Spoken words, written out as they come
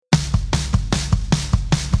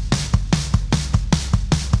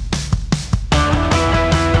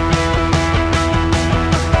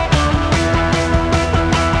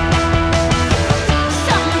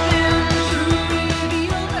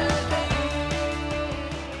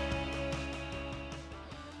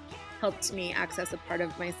helped me access a part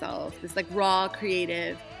of myself, this like raw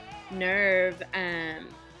creative nerve,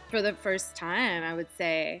 for the first time, I would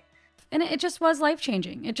say. And it just was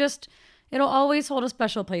life-changing. It'll always hold a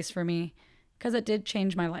special place for me because it did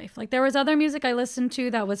change my life. Like there was other music I listened to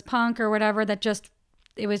that was punk or whatever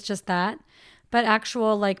it was just that. But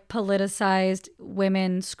actual like politicized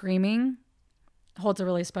women screaming holds a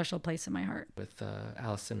really special place in my heart. With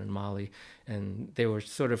Allison and Molly, and they were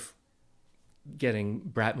sort of getting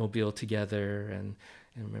Bratmobile together, and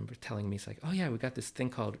I remember telling me, it's like, oh yeah, we got this thing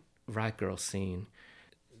called Riot Girl Scene.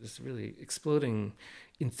 This really exploding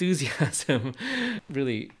enthusiasm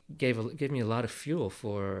really gave me a lot of fuel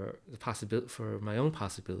for my own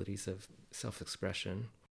possibilities of self-expression.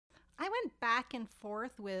 I went back and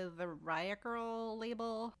forth with the Riot Girl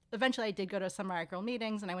label. Eventually, I did go to some Riot Girl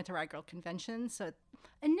meetings, and I went to Riot Girl conventions. So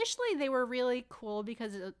initially, they were really cool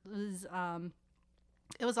because it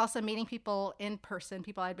was also meeting people in person,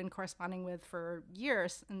 people I'd been corresponding with for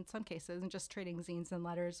years in some cases, and just trading zines and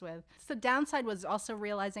letters with. So the downside was also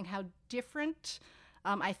realizing how different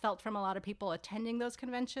I felt from a lot of people attending those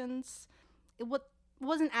conventions. It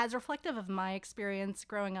wasn't as reflective of my experience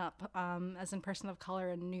growing up as a person of color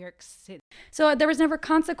in New York City. So there was never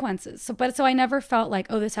consequences. So I never felt like,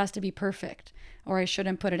 oh, this has to be perfect or I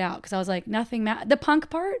shouldn't put it out. Because I was like, nothing matters. The punk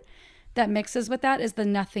part that mixes with that is the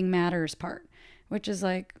nothing matters part, which is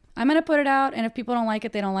like, I'm going to put it out. And if people don't like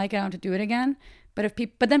it, they don't like it. I don't have to do it again. But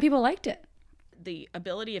then people liked it. The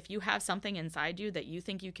ability, if you have something inside you that you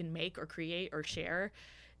think you can make or create or share,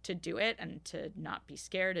 to do it and to not be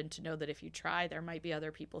scared and to know that if you try, there might be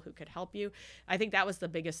other people who could help you. I think that was the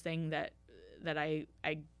biggest thing that I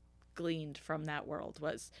gleaned from that world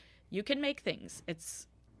was you can make things.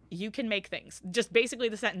 You can make things. Just basically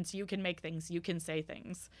the sentence, you can make things, you can say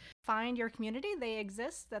things. Find your community. They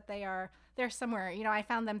exist, that they're somewhere. You know, I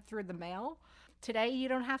found them through the mail. Today, you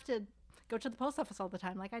don't have to go to the post office all the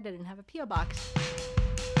time like I did and have a P.O. box.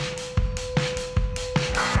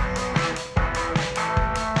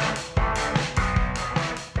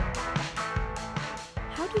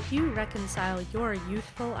 How do you reconcile your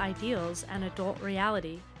youthful ideals and adult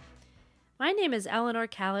reality? My name is Eleanor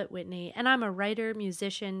Callett Whitney, and I'm a writer,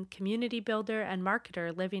 musician, community builder, and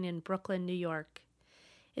marketer living in Brooklyn, New York.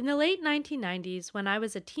 In the late 1990s, when I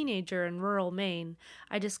was a teenager in rural Maine,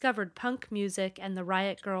 I discovered punk music and the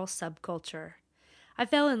Riot Girl subculture. I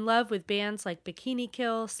fell in love with bands like Bikini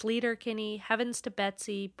Kill, Sleater Kinney, Heavens to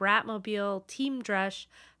Betsy, Bratmobile, Team Drush,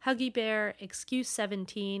 Huggy Bear, Excuse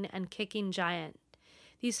 17, and Kicking Giant.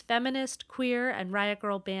 These feminist, queer, and Riot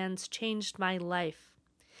Girl bands changed my life.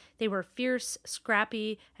 They were fierce,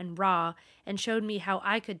 scrappy, and raw, and showed me how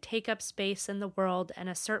I could take up space in the world and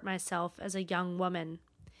assert myself as a young woman.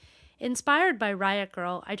 Inspired by Riot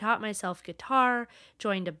Girl, I taught myself guitar,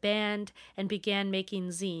 joined a band, and began making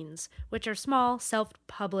zines, which are small,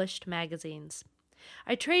 self-published magazines.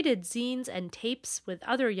 I traded zines and tapes with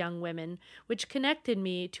other young women, which connected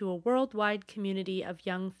me to a worldwide community of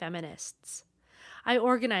young feminists. I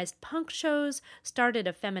organized punk shows, started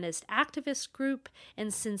a feminist activist group,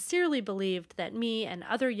 and sincerely believed that me and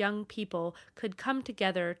other young people could come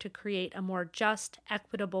together to create a more just,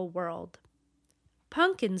 equitable world.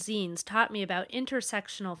 Punk and zines taught me about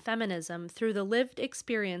intersectional feminism through the lived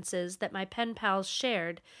experiences that my pen pals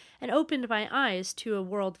shared and opened my eyes to a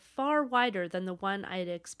world far wider than the one I had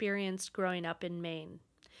experienced growing up in Maine.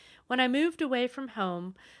 When I moved away from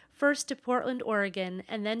home, first to Portland, Oregon,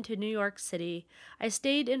 and then to New York City, I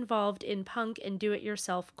stayed involved in punk and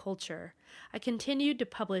do-it-yourself culture. I continued to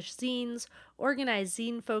publish zines, organize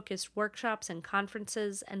zine-focused workshops and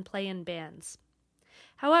conferences, and play in bands.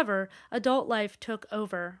 However, adult life took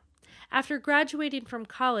over. After graduating from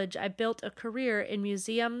college, I built a career in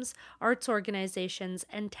museums, arts organizations,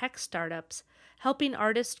 and tech startups, helping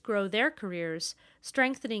artists grow their careers,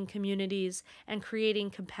 strengthening communities, and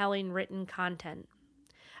creating compelling written content.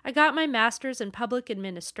 I got my master's in public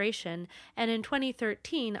administration, and in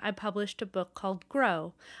 2013, I published a book called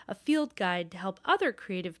Grow, a field guide to help other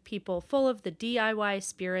creative people full of the DIY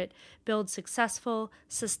spirit build successful,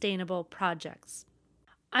 sustainable projects.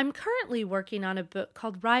 I'm currently working on a book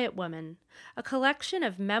called Riot Woman, a collection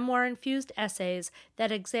of memoir-infused essays that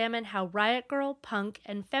examine how Riot Girl, punk,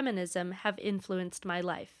 and feminism have influenced my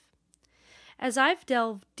life. As I've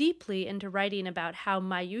delved deeply into writing about how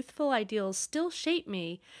my youthful ideals still shape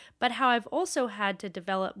me, but how I've also had to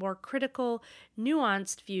develop more critical,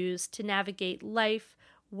 nuanced views to navigate life,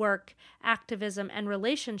 work, activism, and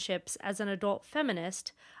relationships as an adult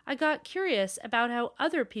feminist, I got curious about how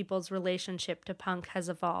other people's relationship to punk has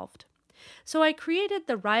evolved. So I created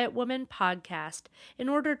the Riot Woman podcast in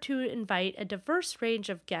order to invite a diverse range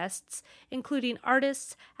of guests, including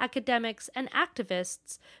artists, academics, and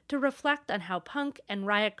activists, to reflect on how punk and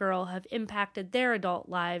Riot Grrrl have impacted their adult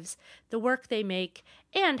lives, the work they make,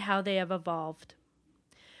 and how they have evolved.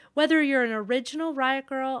 Whether you're an original Riot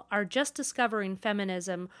Grrrl, are just discovering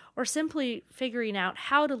feminism, or simply figuring out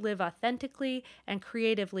how to live authentically and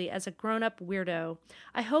creatively as a grown-up weirdo,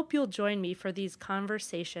 I hope you'll join me for these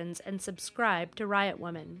conversations and subscribe to Riot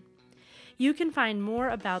Woman. You can find more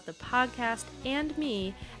about the podcast and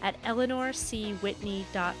me at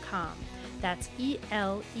eleanorcwhitney.com. That's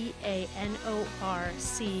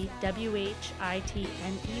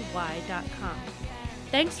ELEANORCWHITNEY.com.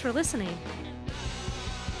 Thanks for listening.